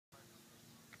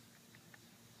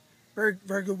Very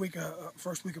good week,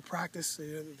 first week of practice.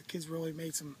 The kids really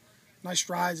made some nice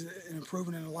strides in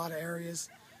improving in a lot of areas.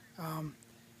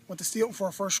 Went to Steelton for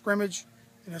our first scrimmage,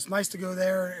 and it's nice to go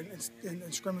there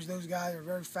and scrimmage those guys. They're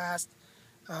very fast,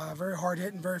 very hard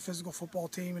hitting, very physical football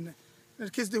team, and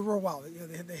the kids do real well.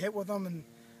 They hit with them, and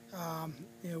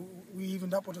we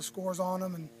evened up with the scores on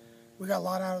them, and we got a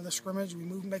lot out of the scrimmage. We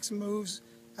make some moves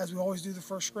as we always do the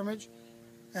first scrimmage,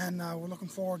 and we're looking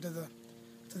forward to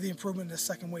the improvement in the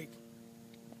second week.